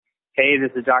Hey,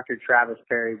 this is Dr. Travis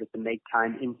Perry with the Make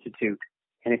Time Institute.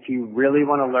 And if you really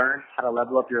want to learn how to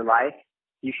level up your life,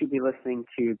 you should be listening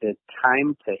to the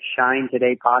Time to Shine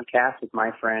Today podcast with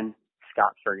my friend,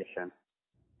 Scott Ferguson.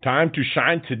 Time to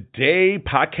Shine Today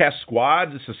podcast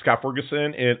squad. This is Scott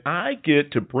Ferguson, and I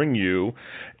get to bring you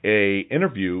a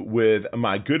interview with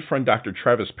my good friend, Dr.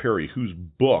 Travis Perry, whose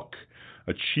book,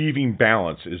 Achieving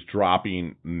Balance, is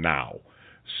dropping now.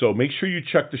 So make sure you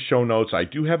check the show notes. I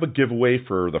do have a giveaway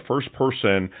for the first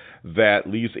person that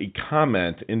leaves a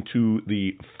comment into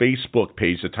the Facebook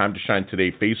page, the Time to Shine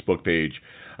Today Facebook page.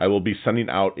 I will be sending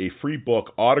out a free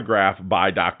book autographed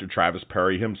by Dr. Travis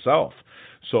Perry himself.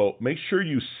 So make sure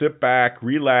you sit back,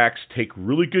 relax, take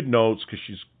really good notes, because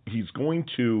he's going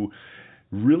to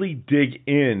really dig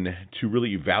in to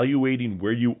really evaluating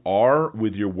where you are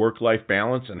with your work-life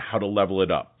balance and how to level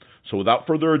it up. So without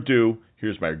further ado,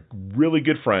 here's my really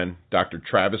good friend, Dr.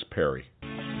 Travis Perry.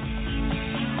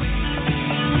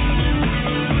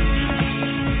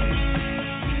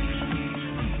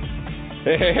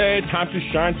 Hey, time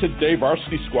to shine today,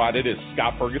 Varsity Squad. It is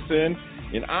Scott Ferguson,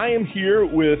 and I am here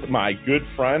with my good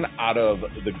friend out of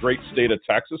the great state of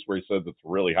Texas, where he says it's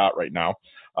really hot right now.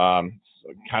 So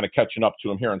kind of catching up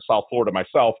to him here in South Florida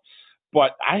myself.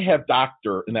 But I have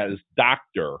Dr.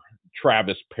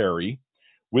 Travis Perry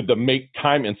with the Make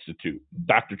Time Institute.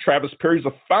 Dr. Travis Perry is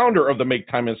the founder of the Make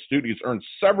Time Institute. He's earned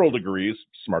several degrees,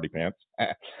 smarty pants,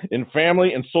 in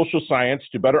family and social science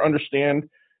to better understand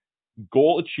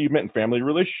goal achievement and family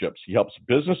relationships. He helps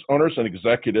business owners and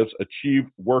executives achieve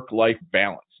work-life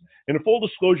balance. In full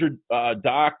disclosure,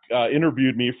 Doc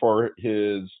interviewed me for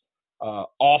his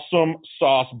awesome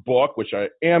sauce book, which I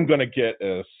am going to get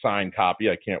a signed copy.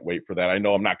 I can't wait for that. I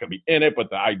know I'm not going to be in it, but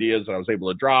the ideas that I was able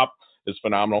to drop is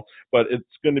phenomenal. But it's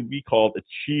going to be called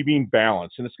Achieving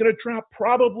Balance, and it's going to drop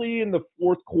probably in the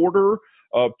fourth quarter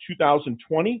of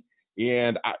 2020.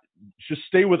 And just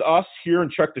stay with us here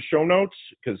and check the show notes,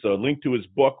 because the link to his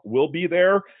book will be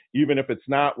there. Even if it's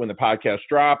not, when the podcast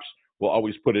drops, we'll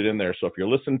always put it in there. So if you're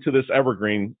listening to this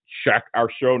evergreen, check our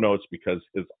show notes, because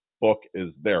his book is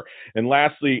there. And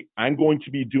lastly, I'm going to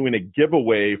be doing a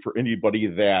giveaway for anybody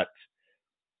that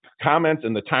comments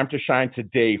in the Time to Shine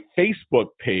Today Facebook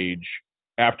page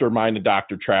after mine and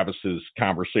Dr. Travis's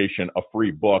conversation, a free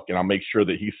book, and I'll make sure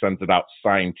that he sends it out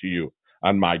signed to you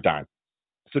on my dime.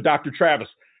 So Dr. Travis,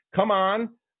 come on.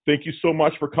 Thank you so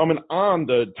much for coming on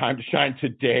the Time to Shine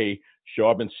Today show.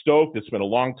 I've been stoked. It's been a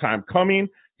long time coming.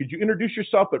 Could you introduce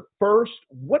yourself? But first,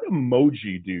 what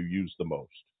emoji do you use the most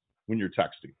when you're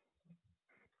texting?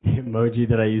 Emoji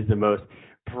that I use the most?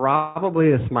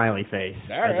 Probably a smiley face.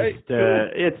 All right. Cool.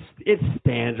 It's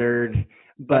standard,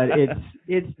 but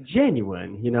it's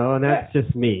genuine, and that's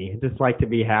just me. I just like to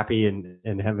be happy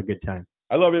and have a good time.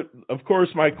 I love it. Of course,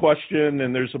 my question,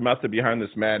 and there's a method behind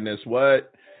this madness.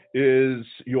 What is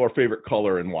your favorite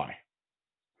color and why?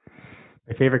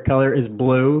 My favorite color is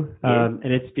blue, and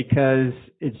it's because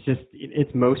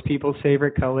it's most people's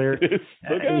favorite color.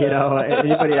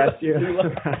 Anybody asks you,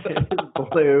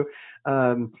 it's blue.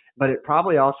 But it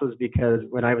probably also is because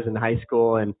when I was in high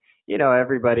school, and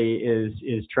everybody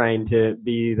is trying to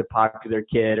be the popular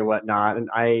kid and whatnot, and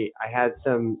I had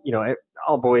some,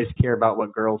 all boys care about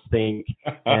what girls think.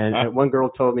 And one girl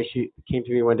told me, she came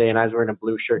to me one day and I was wearing a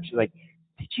blue shirt. She's like,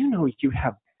 "Did you know you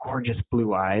have gorgeous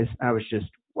blue eyes?" I was just,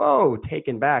 whoa,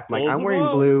 taken back. I'm wearing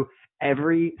blue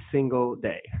every single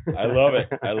day. I love it.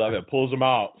 I love it. Pulls them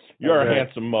out. You're a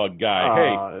handsome mug guy.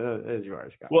 Hey. As you are,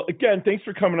 Scott. Well, again, thanks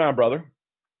for coming on, brother.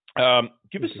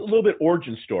 Give us a little bit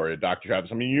origin story of Dr.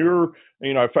 Travis. I mean, you're,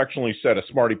 affectionately said a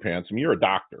smarty pants. I mean, you're a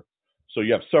doctor, so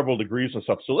you have several degrees and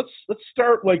stuff. So let's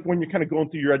start like when you're kind of going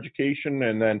through your education,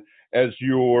 and then as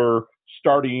you're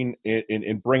starting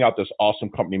and bring out this awesome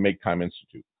company, Make Time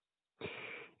Institute.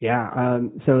 Yeah.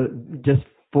 So just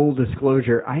full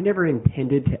disclosure, I never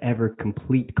intended to ever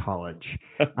complete college.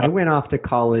 I went off to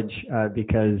college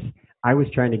because I was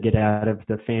trying to get out of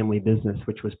the family business,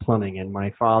 which was plumbing. And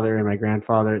my father and my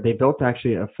grandfather, they built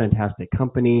actually a fantastic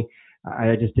company.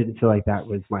 I just didn't feel like that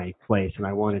was my place, and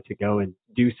I wanted to go and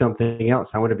do something else.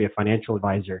 I wanted to be a financial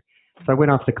advisor. So I went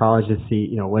off to college to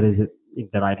see, what is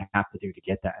it that I'd have to do to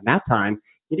get that. And that time,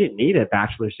 you didn't need a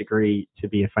bachelor's degree to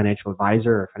be a financial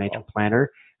advisor or a financial planner.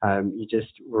 You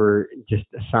just were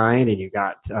assigned, and you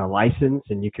got a license,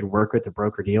 and you could work with the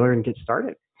broker dealer and get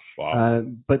started. Wow.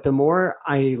 But the more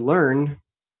I learned,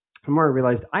 the more I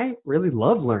realized I really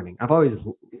love learning. I've always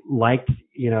liked,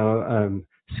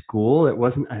 school. It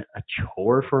wasn't a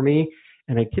chore for me,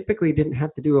 and I typically didn't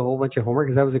have to do a whole bunch of homework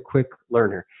because I was a quick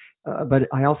learner. But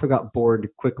I also got bored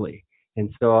quickly. And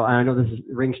so I know this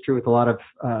rings true with a lot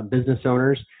of business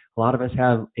owners. A lot of us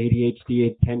have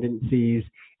ADHD tendencies,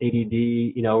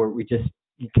 ADD, where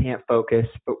you can't focus,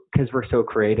 but because we're so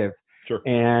creative. Sure.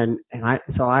 And I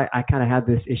kind of had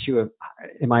this issue of,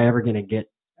 am I ever going to get,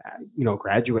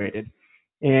 graduated?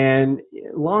 And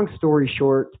long story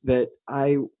short, that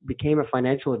I became a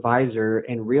financial advisor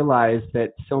and realized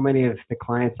that so many of the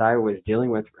clients I was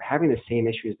dealing with were having the same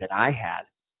issues that I had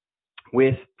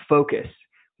with focus,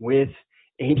 with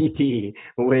ADD,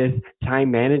 with time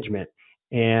management.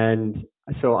 And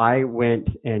so I went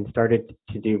and started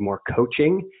to do more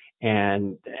coaching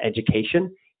and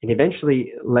education, and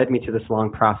eventually led me to this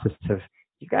long process of,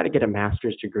 you've got to get a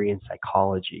master's degree in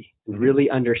psychology and really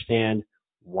understand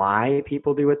why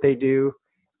people do what they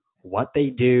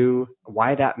do,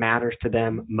 why that matters to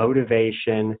them,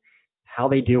 motivation, how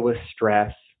they deal with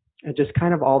stress, and just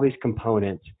kind of all these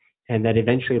components. And that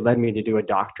eventually led me to do a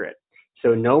doctorate.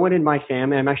 So no one in my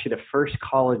family, I'm actually the first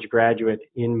college graduate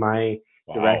in my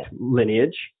direct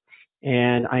lineage.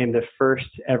 And I am the first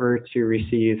ever to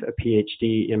receive a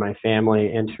PhD in my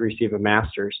family and to receive a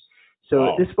master's.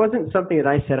 So this wasn't something that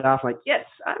I set off like, yes,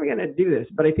 I'm going to do this.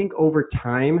 But I think over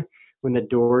time, when the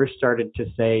doors started to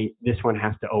say, this one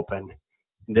has to open,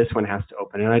 this one has to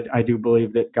open. And I do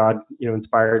believe that God,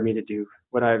 inspired me to do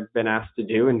what I've been asked to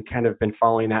do, and kind of been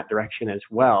following that direction as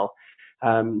well.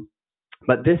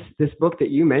 But this book that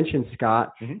you mentioned,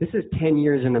 Scott, this is 10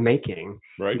 years in the making.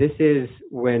 Right. This is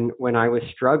when I was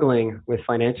struggling with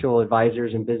financial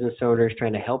advisors and business owners,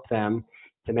 trying to help them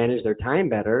to manage their time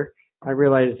better. I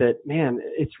realized that, man,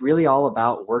 it's really all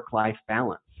about work-life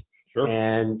balance. Sure.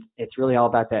 And it's really all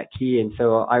about that key. And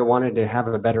so I wanted to have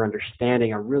a better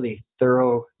understanding, a really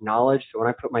thorough knowledge. So when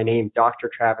I put my name, Dr.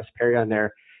 Travis Perry, on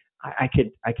there, I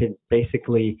could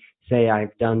basically say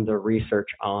I've done the research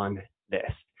on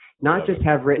this. Not just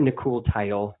have written a cool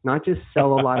title, not just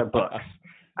sell a lot of books.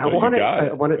 I want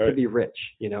it to be rich,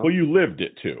 Well, you lived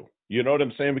it too. You know what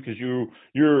I'm saying? Because you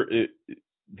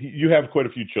have quite a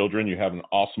few children. You have an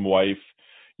awesome wife,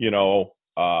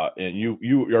 and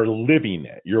you are living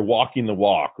it. You're walking the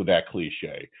walk with that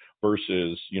cliche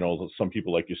versus, some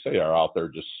people, like you say, are out there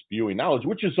just spewing knowledge,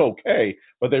 which is okay,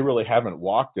 but they really haven't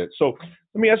walked it. So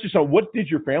let me ask you something. What did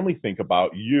your family think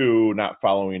about you not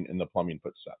following in the plumbing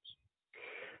footsteps?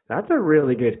 That's a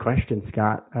really good question,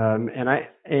 Scott. And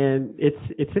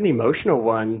it's an emotional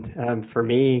one for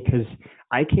me, because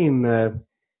I came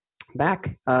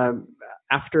back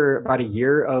after about a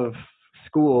year of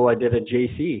school. I did a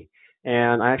JC,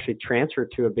 and I actually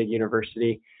transferred to a big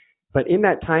university. But in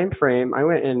that time frame, I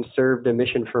went and served a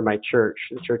mission for my church,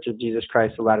 the Church of Jesus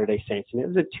Christ of Latter-day Saints, and it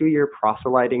was a 2-year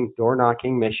proselyting,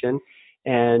 door-knocking mission.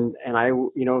 And I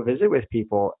visit with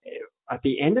people. At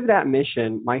the end of that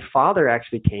mission, my father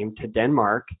actually came to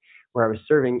Denmark, where I was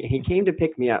serving, and he came to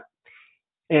pick me up.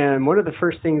 And one of the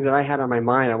first things that I had on my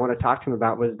mind I want to talk to him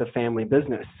about was the family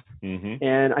business. Mm-hmm.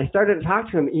 And I started to talk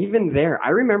to him even there. I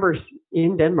remember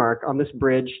in Denmark on this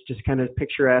bridge, just kind of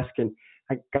picturesque, and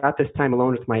I got this time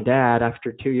alone with my dad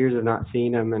after 2 years of not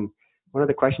seeing him. And one of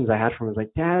the questions I had for him was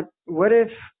like, Dad, what if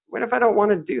I don't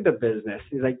want to do the business?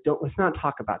 He's like, let's not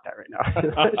talk about that right now.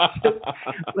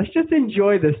 let's just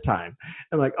enjoy this time.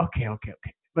 I'm like, okay.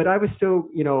 But I was so,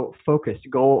 focused,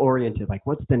 goal oriented. Like,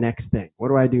 what's the next thing? What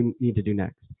do I need to do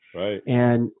next? Right.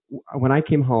 And when I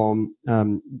came home,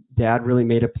 Dad really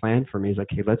made a plan for me. He's like,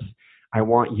 hey, I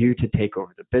want you to take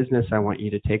over the business. I want you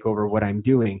to take over what I'm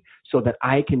doing so that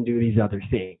I can do these other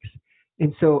things.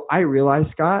 And so I realized,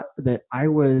 Scott, that I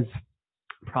was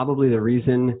probably the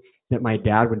reason that my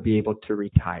dad would be able to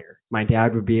retire. My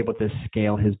dad would be able to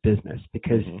scale his business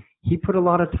because he put a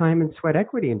lot of time and sweat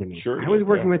equity into me. Sure, I was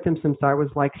working with him since I was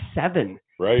like 7,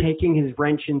 right, taking his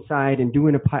wrench inside and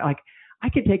doing I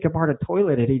could take apart a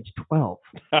toilet at age 12.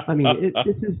 I mean,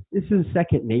 this is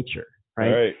second nature,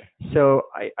 right? So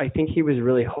I think he was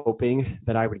really hoping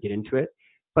that I would get into it.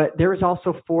 But there was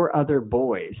also 4 other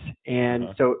boys. And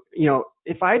so,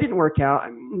 if I didn't work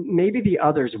out, maybe the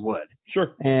others would.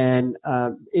 Sure. And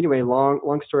anyway,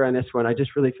 long story on this one. I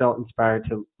just really felt inspired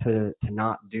to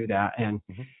not do that. And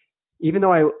even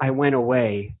though I went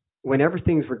away, whenever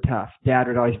things were tough, Dad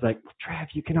would always be like, Trav,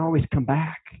 you can always come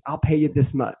back. I'll pay you this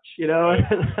much, You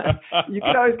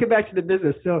can always come back to the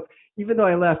business. So even though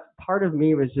I left, part of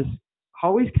me was just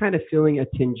always kind of feeling a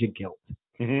tinge of guilt.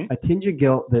 A tinge of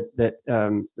guilt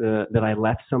that I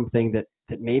left something that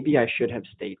maybe I should have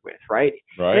stayed with, right?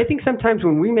 And I think sometimes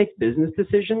when we make business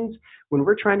decisions, when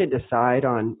we're trying to decide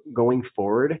on going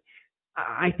forward,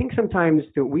 I think sometimes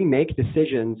that we make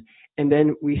decisions and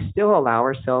then we still allow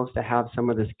ourselves to have some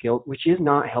of this guilt, which is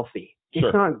not healthy.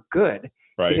 It's not good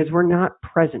because we're not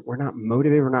present, we're not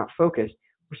motivated, we're not focused.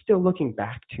 We're still looking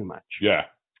back too much. Yeah.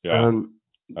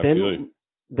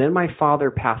 Then my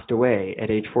father passed away at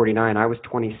age 49. I was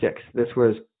 26. This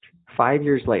was 5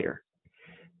 years later.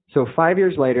 So 5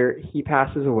 years later, he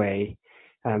passes away,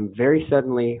 very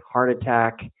suddenly, heart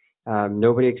attack.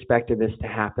 Nobody expected this to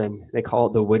happen. They call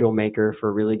it the widowmaker for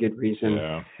a really good reason.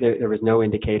 Yeah. There was no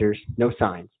indicators, no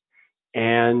signs.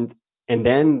 And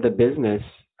then the business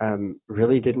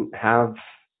really didn't have,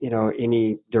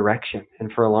 any direction.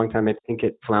 And for a long time, I think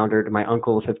it floundered. My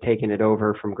uncles have taken it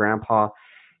over from grandpa,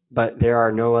 but there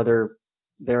are no other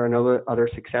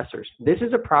successors. This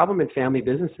is a problem in family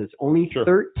businesses. Only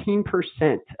 13%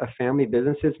 of family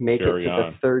businesses make it to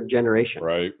the third generation.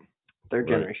 Right. Third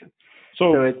generation.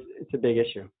 So it's a big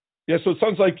issue. Yeah, so it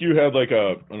sounds like you had like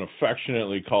an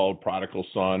affectionately called prodigal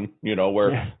son,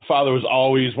 where father was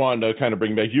always wanting to kind of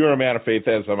bring back. You're a man of faith,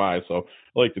 as am I. So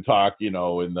I like to talk, in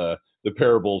the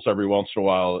parables every once in a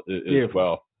while as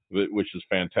well, which is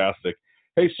fantastic.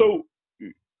 Hey, so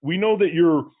we know that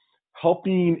you're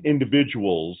helping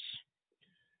individuals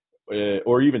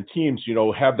or even teams,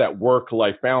 have that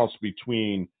work-life balance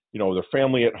between, their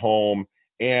family at home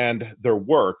and their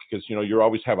work, because, you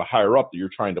always have a higher up that you're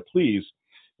trying to please,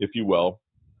 if you will.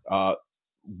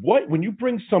 When you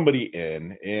bring somebody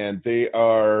in and they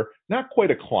are not quite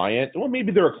a client, well,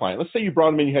 maybe they're a client. Let's say you brought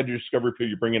them in, you had your discovery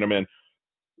period, you're bringing them in.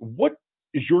 What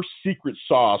is your secret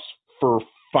sauce for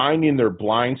finding their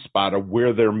blind spot of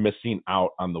where they're missing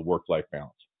out on the work-life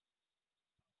balance?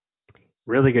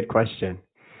 Really good question.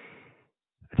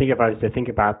 I think if I was to think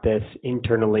about this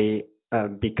internally,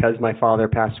 because my father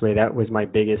passed away, that was my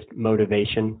biggest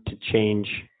motivation to change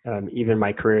even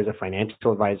my career as a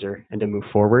financial advisor and to move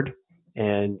forward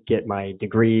and get my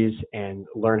degrees and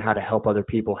learn how to help other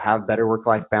people have better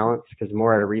work-life balance. Because the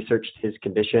more I researched his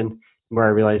condition, the more I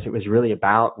realized it was really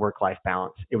about work-life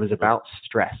balance. It was about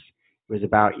stress. It was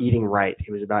about eating right.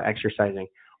 It was about exercising,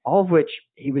 all of which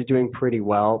he was doing pretty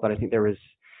well. But I think there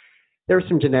were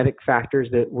some genetic factors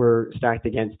that were stacked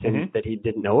against him that he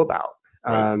didn't know about.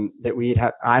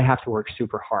 That I have to work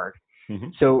super hard.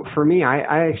 So for me,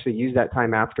 I actually use that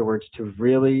time afterwards to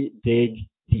really dig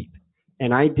deep,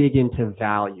 and I dig into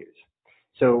values.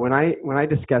 So when I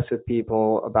discuss with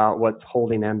people about what's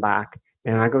holding them back,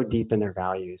 and I go deep in their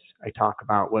values, I talk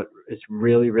about what is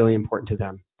really, really important to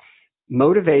them.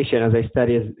 Motivation, as I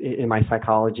study in my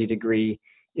psychology degree,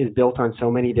 is built on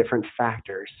so many different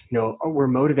factors. We're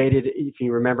motivated, if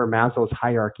you remember Maslow's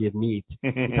hierarchy of needs.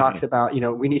 He talks about,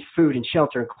 we need food and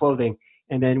shelter and clothing,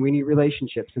 and then we need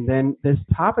relationships. And then this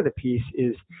top of the piece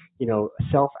is,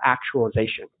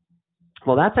 self-actualization.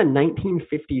 Well, that's a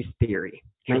 1950s theory,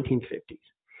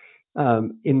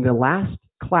 1950s. In the last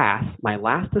class, my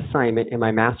last assignment in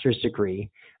my master's degree,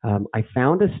 I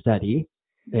found a study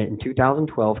that in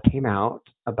 2012 came out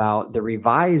about the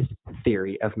revised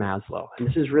theory of Maslow. And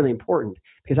this is really important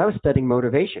because I was studying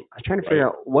motivation. I was trying to figure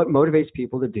out what motivates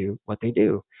people to do what they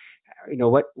do.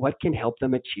 What can help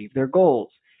them achieve their goals.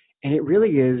 And it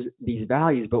really is these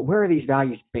values, but where are these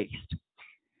values based?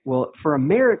 Well, for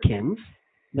Americans,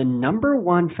 the number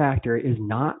one factor is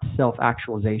not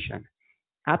self-actualization.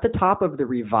 At the top of the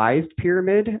revised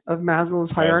pyramid of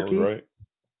Maslow's hierarchy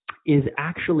is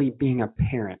actually being a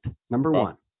parent, number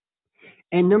one.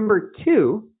 And number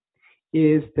two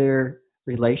is their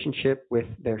relationship with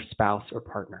their spouse or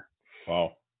partner.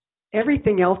 Wow.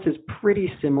 Everything else is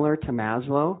pretty similar to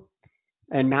Maslow.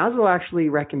 And Maslow actually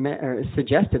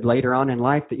suggested later on in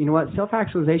life that,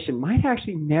 self-actualization might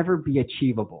actually never be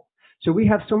achievable. So we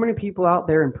have so many people out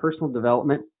there in personal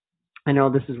development. I know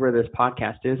this is where this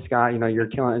podcast is, Scott. You're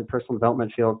killing it in the personal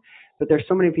development field. But there's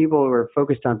so many people who are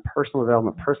focused on personal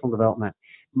development.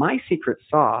 My secret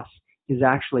sauce is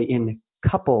actually in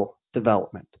couple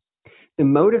development. The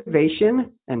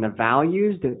motivation and the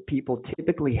values that people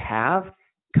typically have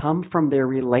come from their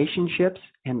relationships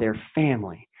and their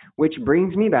family, which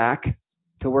brings me back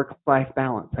to work-life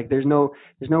balance. Like there's no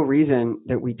reason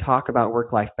that we talk about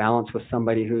work-life balance with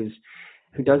somebody who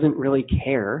doesn't really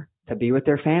care to be with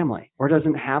their family or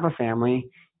doesn't have a family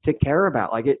to care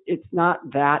about. Like it's not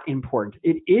that important.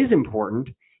 It is important,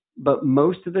 but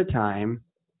most of the time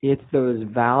it's those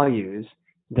values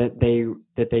that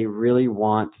they really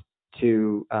want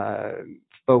to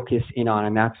focus in on,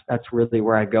 and that's really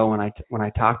where I go when I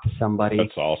talk to somebody.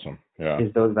 That's awesome. Yeah,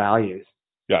 is those values.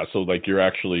 Yeah, so like you're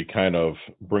actually kind of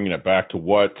bringing it back to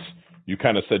what you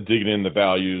kind of said, digging in the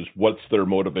values. What's their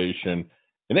motivation?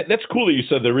 And that's cool that you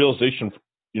said the realization,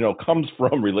 comes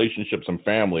from relationships and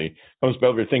family.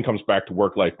 Everything comes back to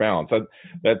work-life balance.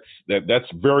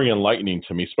 That's very enlightening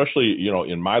to me, especially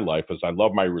in my life, as I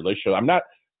love my relationship.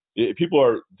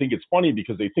 People think it's funny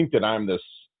because they think that I'm this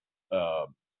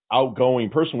outgoing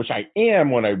person, which I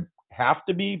am when I have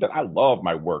to be, but I love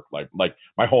my work life, like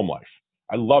my home life.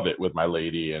 I love it with my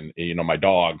lady and, my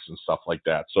dogs and stuff like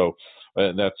that. So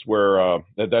that's where I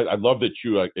love that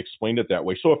you explained it that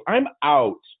way. So if I'm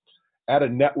out at a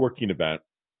networking event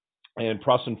and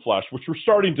Press and Flesh, which we're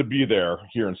starting to be there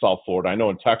here in South Florida. I know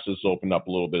in Texas it's opened up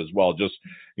a little bit as well, just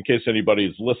in case anybody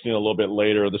is listening a little bit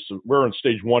later. We're in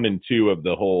stage 1 and 2 of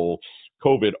the whole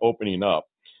COVID opening up.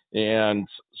 And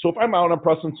so if I'm out on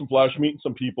Press and Flesh, meeting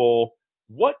some people,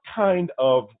 what kind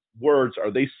of words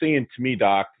are they saying to me,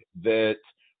 Doc, that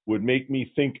would make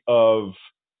me think of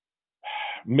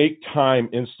Make Time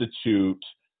Institute,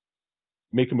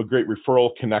 make them a great referral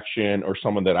connection or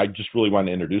someone that I just really want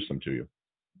to introduce them to you?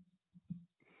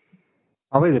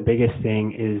 Probably the biggest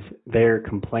thing is they're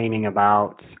complaining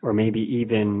about, or maybe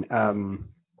even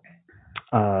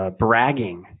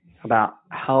bragging about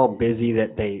how busy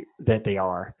that they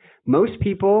are. Most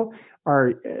people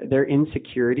are, their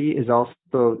insecurity is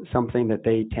also something that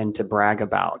they tend to brag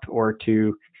about or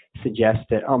to suggest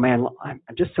that, oh man, I'm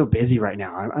just so busy right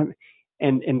now.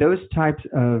 And those types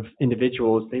of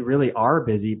individuals, they really are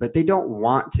busy, but they don't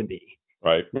want to be.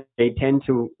 Right. They tend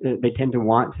to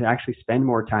want to actually spend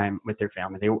more time with their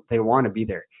family. They want to be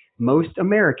there. Most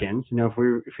Americans, if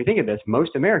we think of this,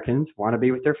 most Americans want to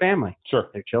be with their family, sure,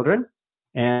 their children,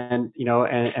 and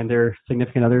and their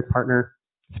significant other, partner,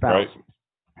 spouse.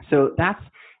 Right. So that's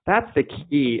the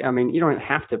key. I mean, you don't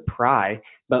have to pry,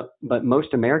 but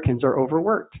most Americans are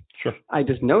overworked. Sure. I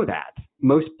just know that.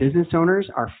 Most business owners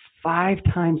are 5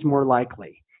 times more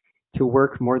likely to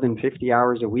work more than 50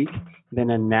 hours a week than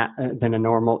a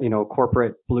normal,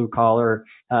 corporate blue collar,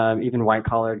 even white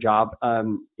collar job,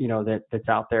 that's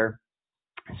out there.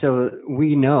 So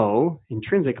we know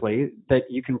intrinsically that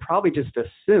you can probably just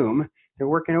assume they're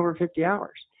working over 50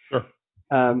 hours. Sure.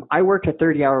 I work a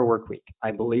 30-hour work week.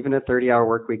 I believe in a 30-hour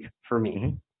work week for me.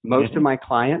 Mm-hmm. Most of my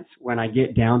clients, when I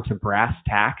get down to brass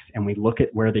tacks and we look at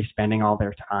where they're spending all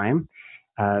their time,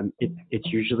 it's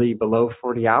usually below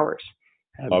 40 hours.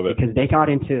 Love it. Because they got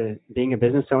into being a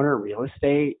business owner, real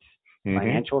estate,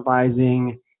 financial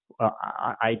advising,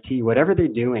 IT, whatever they're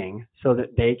doing, so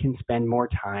that they can spend more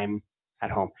time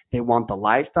at home. They want the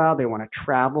lifestyle. They want to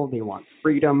travel. They want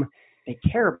freedom. They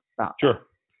care about sure. that.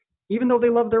 Even though they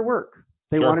love their work,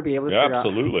 they sure. want to be able to figure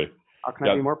absolutely. out how can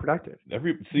I be more productive.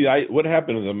 What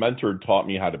happened is a mentor taught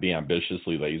me how to be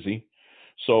ambitiously lazy.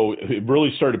 So it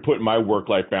really started putting my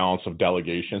work-life balance of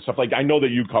delegation and stuff. Like, I know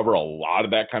that you cover a lot of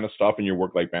that kind of stuff in your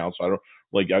work-life balance. So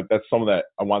that's some of that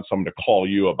I want someone to call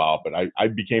you about, but I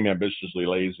became ambitiously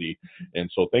lazy. And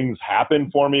so things happen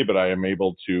for me, but I am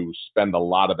able to spend a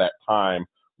lot of that time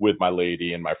with my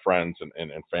lady and my friends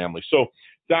and family. So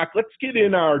Doc, let's get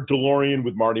in our DeLorean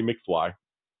with Marty McFly.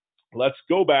 Let's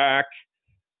go back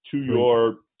to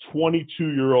your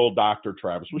 22-year-old Dr.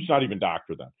 Travis, which is not even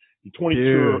doctor then.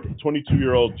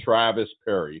 22-year-old Travis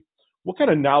Perry. What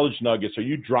kind of knowledge nuggets are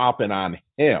you dropping on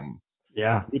him?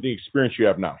 Yeah. With the experience you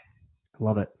have now? I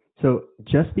love it. So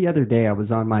just the other day, I was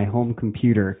on my home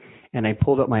computer and I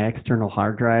pulled up my external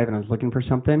hard drive and I was looking for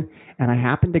something, and I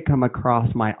happened to come across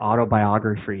my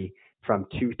autobiography from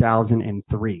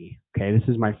 2003. Okay, this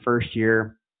is my first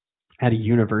year at a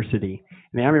university,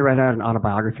 and they had me write out an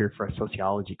autobiography for a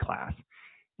sociology class,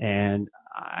 and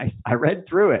I read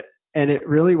through it. And it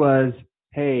really was,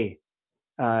 hey,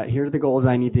 here are the goals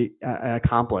I need to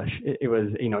accomplish. It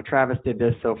was, Travis did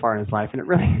this so far in his life, and it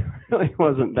really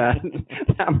wasn't that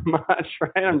much,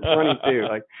 right? I'm 22.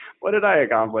 Like, what did I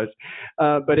accomplish?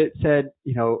 But it said,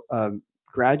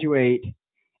 graduate,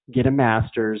 get a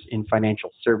master's in financial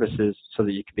services so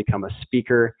that you can become a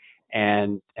speaker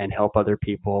and help other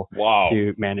people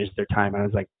to manage their time. And I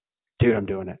was like, dude, I'm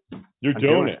doing it. You're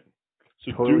doing it.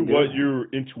 So totally do what your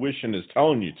intuition is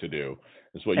telling you to do.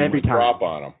 Is what you drop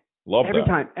on them. Love every that.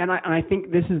 time. And I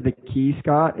think this is the key,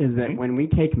 Scott, is that when we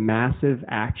take massive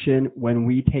action, when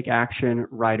we take action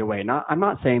right away. I'm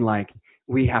not saying like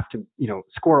we have to,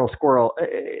 squirrel.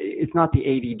 It's not the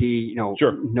ADD,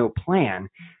 sure. No plan,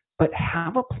 but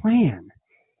have a plan.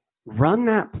 Run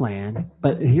that plan.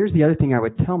 But here's the other thing I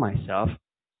would tell myself: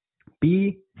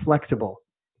 be flexible.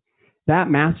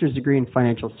 That master's degree in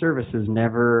financial services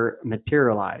never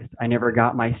materialized. I never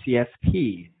got my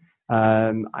CFP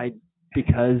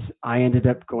because I ended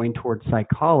up going towards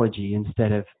psychology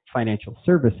instead of financial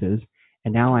services.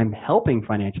 And now I'm helping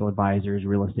financial advisors,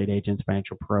 real estate agents,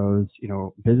 financial pros,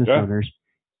 business owners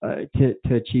to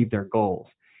achieve their goals.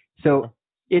 So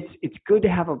it's good to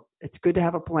have a plan. It's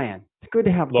good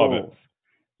to have goals.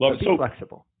 Love it. Be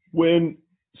flexible. When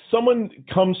someone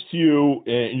comes to you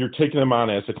and you're taking them on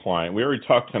as a client, we already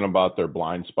talked kind of about their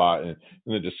blind spot and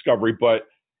the discovery, but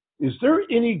is there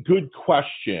any good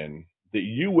question that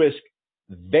you wish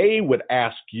they would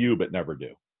ask you but never do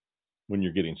when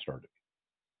you're getting started?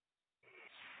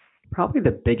 Probably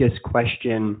the biggest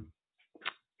question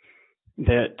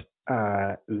that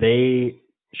they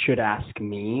should ask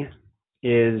me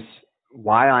is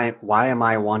why am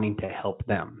I wanting to help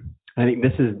them? I think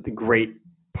this is the great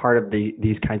part of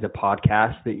these kinds of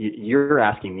podcasts that you're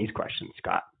asking these questions,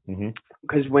 Scott.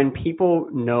 Because when people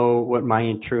know what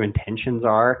my true intentions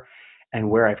are and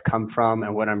where I've come from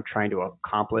and what I'm trying to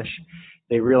accomplish,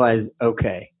 they realize,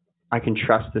 okay, I can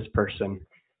trust this person.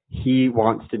 He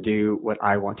wants to do what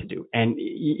I want to do. And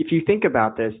if you think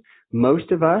about this,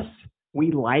 most of us,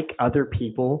 we like other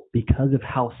people because of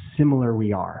how similar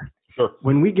we are. Sure.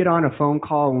 When we get on a phone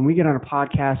call, when we get on a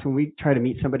podcast, when we try to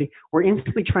meet somebody, we're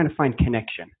instantly trying to find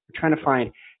connection. We're trying to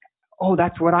find, oh,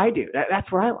 that's what I do. That's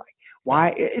what I like.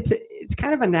 Why? It's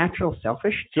kind of a natural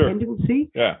selfish tendency,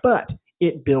 but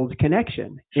it builds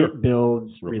connection. Sure. It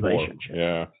builds Rapport. relationship.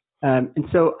 Yeah. And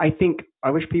so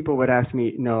I wish people would ask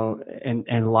me, and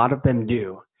a lot of them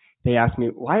do. They ask me,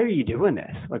 why are you doing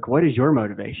this? Like, what is your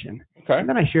motivation? Okay. And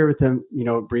then I share with them,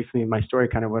 briefly my story,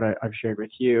 kind of what I've shared with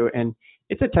you. And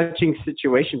it's a touching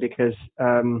situation because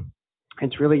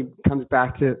it really comes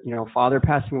back to, father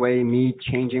passing away, me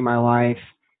changing my life,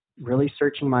 really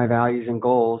searching my values and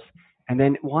goals, and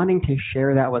then wanting to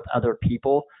share that with other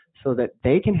people so that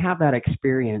they can have that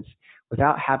experience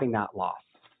without having that loss.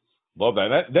 Love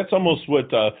that. That's almost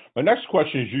what my next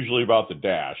question is usually about the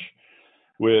dash.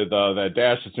 With that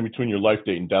dash that's in between your life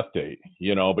date and death date,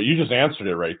 but you just answered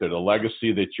it right there. The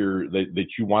legacy that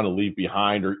you want to leave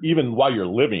behind, or even while you're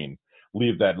living,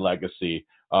 leave that legacy,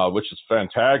 which is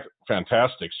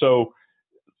fantastic. So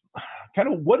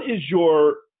kind of what is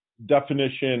your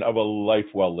definition of a life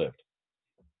well lived?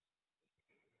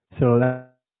 So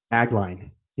that tagline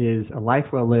is a life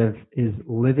well lived is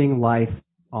living life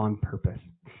on purpose.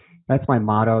 That's my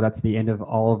motto. That's the end of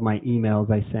all of my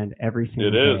emails I send every single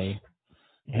day.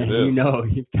 And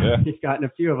you've gotten a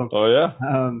few of them. Oh, yeah.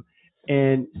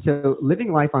 And so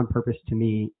living life on purpose to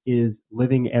me is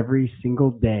living every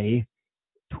single day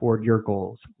toward your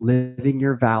goals, living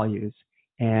your values,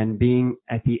 and being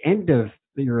at the end of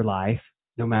your life,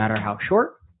 no matter how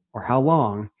short or how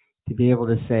long, to be able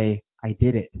to say, I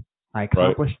did it. I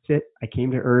accomplished it. I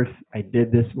came to earth. I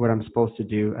did this, what I'm supposed to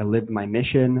do. I lived my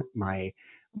mission, my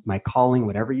calling,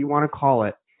 whatever you want to call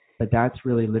it. But that's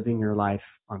really living your life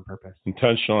on purpose.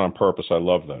 Intentional on purpose. I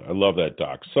love that. I love that,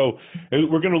 Doc. So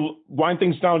we're going to wind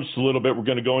things down just a little bit. We're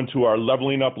going to go into our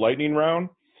leveling up lightning round.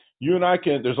 You and I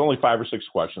there's only 5 or 6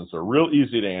 questions. They're real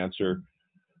easy to answer.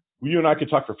 You and I could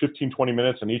talk for 15, 20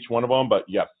 minutes on each one of them, but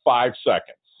you have 5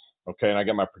 seconds. Okay. And I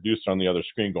got my producer on the other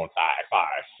screen going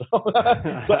 5.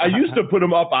 So I used to put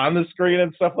him up on the screen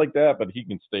and stuff like that, but he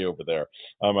can stay over there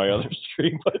on my other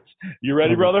screen. But you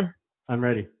ready, brother? I'm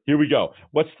ready. Here we go.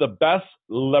 What's the best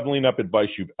leveling up advice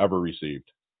you've ever received?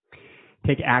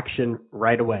 Take action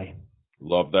right away.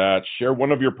 Love that. Share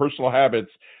one of your personal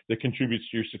habits that contributes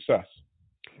to your success.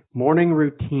 Morning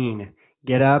routine.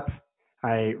 Get up.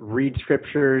 I read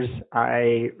scriptures.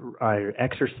 I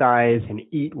exercise and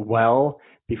eat well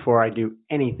before I do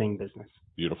anything business.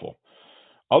 Beautiful.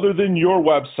 Other than your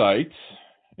website,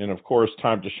 and of course,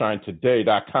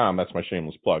 timetoshinetoday.com, that's my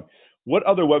shameless plug. What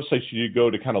other websites do you go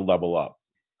to kind of level up?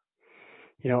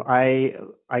 I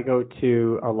go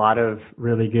to a lot of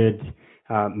really good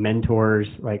mentors,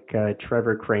 like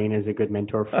Trevor Crane is a good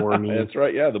mentor for me. That's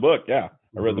right. Yeah, the book. Yeah,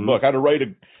 I read the book. How to write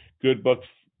a good book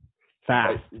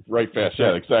fast. Write fast.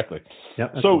 Yeah, exactly.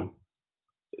 Yep, so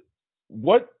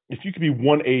what, if you could be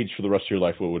one age for the rest of your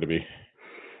life, what would it be?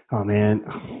 Oh, man.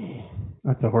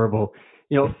 That's a horrible,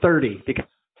 30, because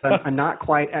I'm not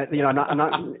quite at, I'm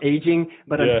not aging,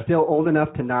 but I'm still old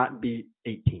enough to not be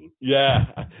 18. Yeah.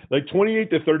 Like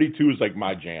 28 to 32 is like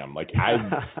my jam. Like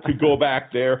I could go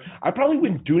back there. I probably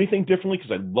wouldn't do anything differently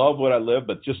because I love what I live,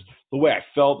 but just the way I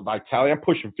felt, vitality. I'm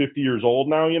pushing 50 years old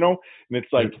now, and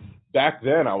it's like back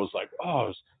then I was like,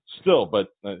 oh, still, but.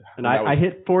 And I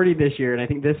hit 40 this year, and I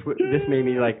think this made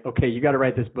me like, okay, you got to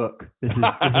write this book. This is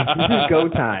go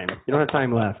time. You don't have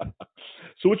time left.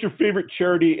 So what's your favorite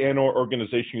charity and or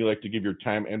organization you like to give your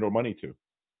time and or money to?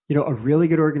 A really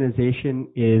good organization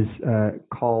is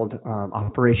called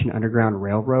Operation Underground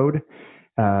Railroad.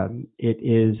 It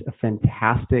is a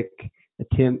fantastic,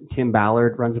 Tim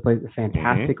Ballard runs a place, a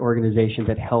fantastic organization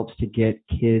that helps to get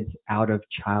kids out of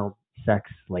child sex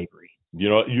slavery.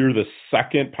 You're the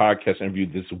second podcast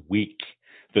interview this week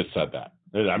that said that.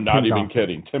 I'm not even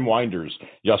kidding. Tim Winders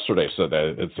yesterday said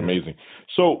that. It's amazing.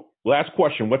 So last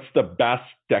question, what's the best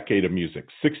decade of music?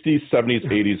 60s, 70s,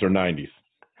 80s, or 90s?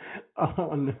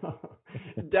 Oh no,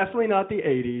 definitely not the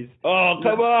 80s. Oh,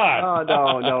 come on.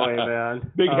 Oh no way,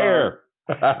 man. Big hair.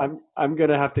 I'm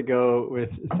gonna have to go with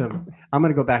some. I'm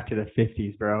gonna go back to the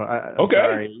 50s, bro. I'm Okay.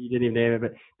 Sorry, you didn't even name it,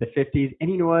 but the 50s. And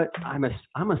you know what? I'm a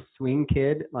swing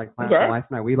kid. Like my wife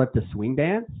and I, we love to swing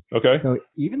dance. Okay. So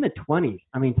even the 20s.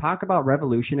 I mean, talk about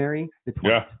revolutionary. The 20s.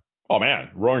 Yeah. Oh man,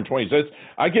 roaring 20s.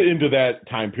 I get into that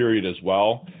time period as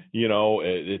well. You know,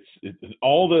 it's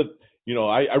all the. You know,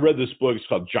 I read this book. It's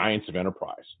called Giants of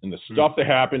Enterprise, and the stuff that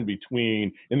happened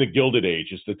in the Gilded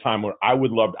Age is the time where I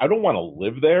would love. I don't want to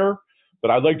live there,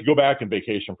 but I'd like to go back and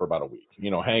vacation for about a week.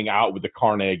 You know, hang out with the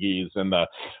Carnegies and the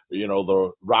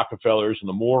Rockefellers and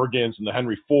the Morgans and the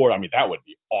Henry Ford. I mean, that would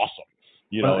be awesome.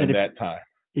 You know, that time.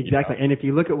 Exactly. And if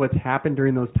you look at what's happened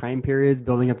during those time periods,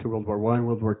 building up to World War I,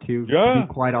 World War II, to be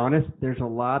quite honest, there's a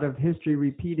lot of history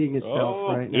repeating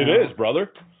itself right now. It is,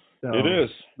 brother. So it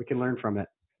is. We can learn from it.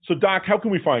 So, Doc, how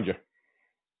can we find you?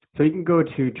 So you can go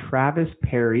to Travis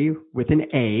Perry with an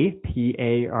A,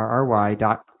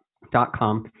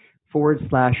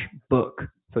 PARRY.com/book.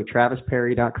 So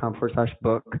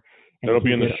travisperry.com/book. That'll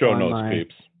be in the show notes,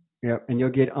 peeps. Yep, and you'll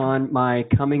get on my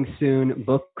coming soon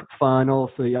book funnel,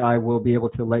 so I will be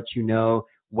able to let you know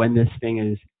when this thing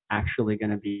is actually going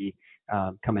to be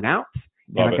coming out.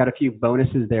 And I've got a few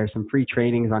bonuses there, some free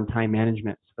trainings on time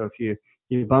management. So if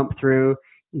you bump through,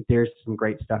 there's some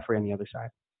great stuff for you on the other side.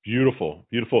 Beautiful,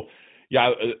 beautiful.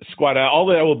 Yeah, Squad, all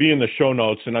that will be in the show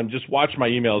notes, and I'm just watching my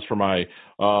emails for my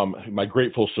my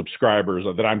grateful subscribers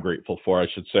that I'm grateful for, I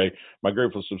should say, my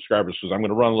grateful subscribers, because I'm going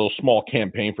to run a little small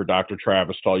campaign for Dr.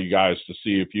 Travis to all you guys to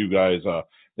see if you guys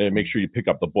make sure you pick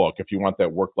up the book if you want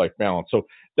that work-life balance. So,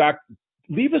 Doc,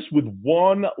 leave us with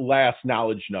one last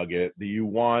knowledge nugget that you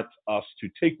want us to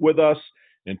take with us,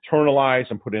 internalize,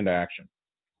 and put into action.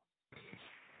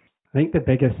 I think the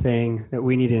biggest thing that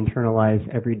we need to internalize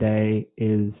every day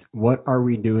is, what are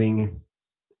we doing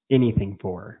anything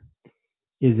for?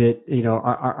 Is it,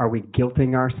 are we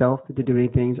guilting ourselves to doing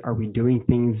things? Are we doing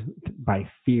things by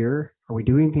fear? Are we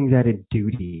doing things out of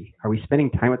duty? Are we spending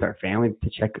time with our family to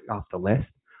check off the list?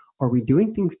 Or are we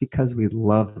doing things because we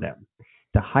love them?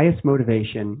 The highest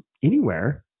motivation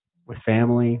anywhere, with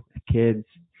family, with kids,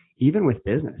 even with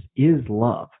business, is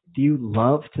love. Do you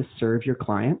love to serve your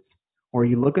clients? Or are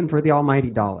you looking for the almighty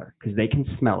dollar? Because they can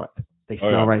smell it. They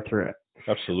smell right through it.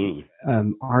 Absolutely.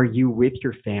 Are you with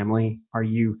your family? Are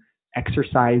you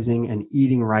exercising and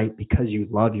eating right because you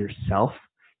love yourself?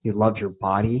 You love your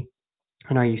body?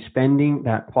 And are you spending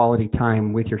that quality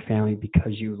time with your family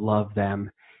because you love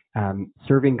them?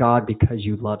 Serving God because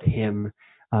you love Him?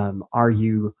 Are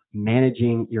you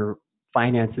managing your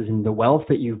finances and the wealth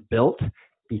that you've built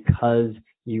because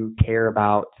you care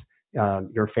about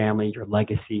your family, your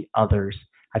legacy, others?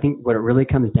 I think what it really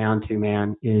comes down to,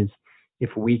 man, is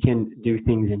if we can do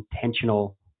things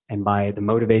intentional and by the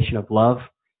motivation of love,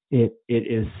 it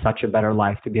is such a better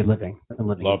life to be living than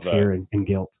living in fear and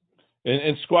guilt.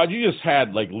 And Squad, you just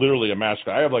had like literally a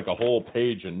master. I have like a whole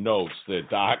page of notes that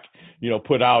Doc,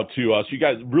 put out to us. You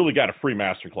guys really got a free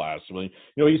masterclass. I mean,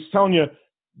 he's telling you,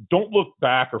 don't look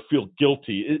back or feel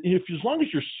guilty. As long as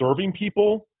you're serving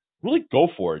people, really go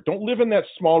for it. Don't live in that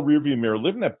small rearview mirror.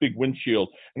 Live in that big windshield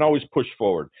and always push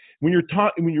forward. When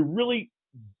you're really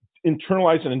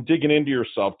internalizing and digging into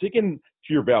yourself, dig into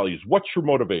your values. What's your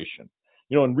motivation?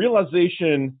 And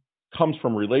realization comes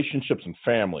from relationships and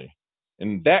family.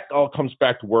 And that all comes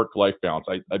back to work-life balance.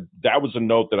 That was a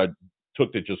note that I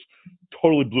took that just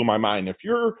totally blew my mind. If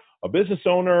you're a business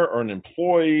owner or an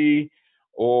employee,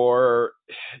 or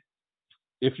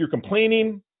if you're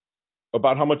complaining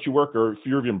about how much you work, or if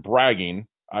you're even bragging,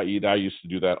 i.e. I used to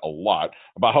do that a lot,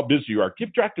 about how busy you are,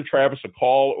 give Dr. Travis a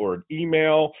call or an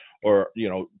email, or,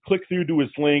 click through to his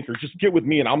link, or just get with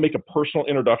me and I'll make a personal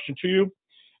introduction to you.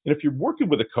 And if you're working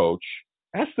with a coach,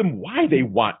 ask them why they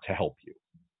want to help you.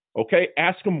 Okay?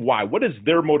 Ask them why. What is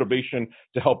their motivation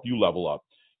to help you level up?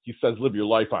 He says, live your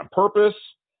life on purpose.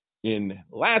 And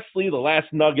lastly, the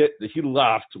last nugget that he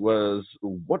left was,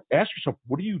 ask yourself,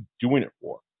 what are you doing it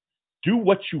for? Do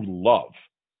what you love.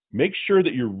 Make sure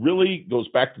that goes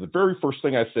back to the very first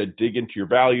thing I said, dig into your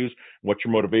values, what's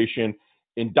your motivation.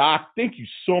 And Doc, thank you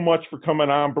so much for coming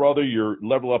on, brother. You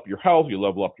level up your health, you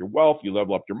level up your wealth, you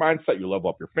level up your mindset, you level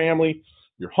up your family.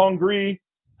 You're hungry,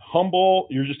 humble.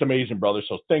 You're just amazing, brother.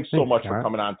 So thanks so much for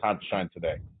coming on Time to Shine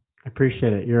today. I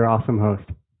appreciate it. You're an awesome host.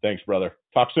 Thanks, brother.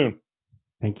 Talk soon.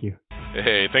 Thank you.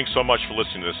 Hey, thanks so much for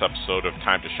listening to this episode of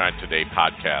Time to Shine Today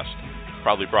podcast.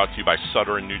 Proudly brought to you by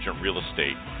Sutter & Nugent Real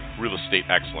Estate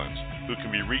Excellence, who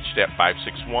can be reached at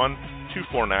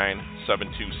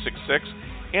 561-249-7266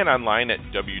 and online at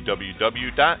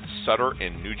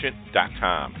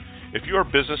www.sutterandnugent.com. If you are a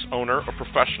business owner or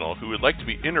professional who would like to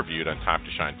be interviewed on Time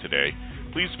to Shine Today,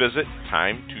 please visit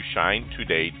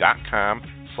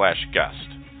timetoshinetoday.com/guest.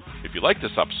 If you like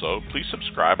this episode, please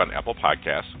subscribe on Apple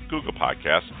Podcasts, Google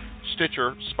Podcasts,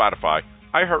 Stitcher, Spotify,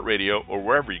 iHeartRadio, or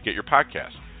wherever you get your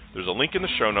podcasts. There's a link in the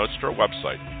show notes to our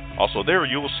website. Also there,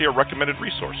 you will see our recommended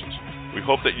resources. We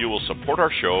hope that you will support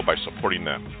our show by supporting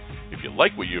them. If you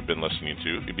like what you've been listening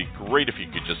to, it'd be great if you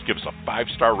could just give us a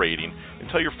 5-star rating and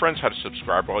tell your friends how to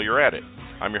subscribe while you're at it.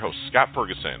 I'm your host, Scott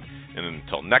Ferguson, and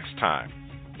until next time,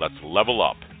 let's level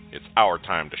up. It's our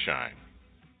time to shine.